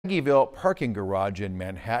Aggieville parking garage in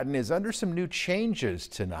Manhattan is under some new changes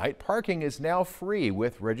tonight. Parking is now free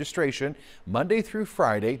with registration Monday through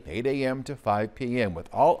Friday, 8 a.m. to 5 p.m. with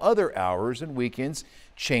all other hours and weekends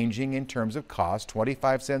changing in terms of cost.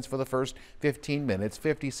 25 cents for the first 15 minutes,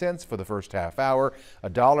 50 cents for the first half hour,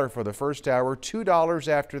 $1 for the first hour, $2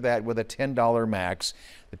 after that with a $10 max.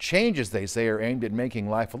 The changes, they say, are aimed at making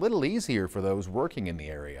life a little easier for those working in the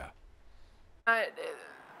area.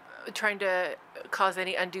 Trying to cause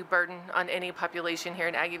any undue burden on any population here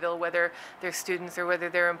in Aggieville, whether they're students or whether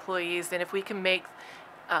they're employees. And if we can make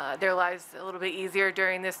their lives a little bit easier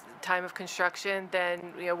during this time of construction,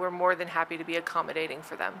 then we're more than happy to be accommodating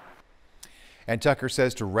for them. And Tucker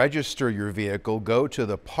says to register your vehicle, go to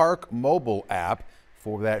the Park mobile app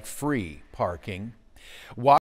for that free parking.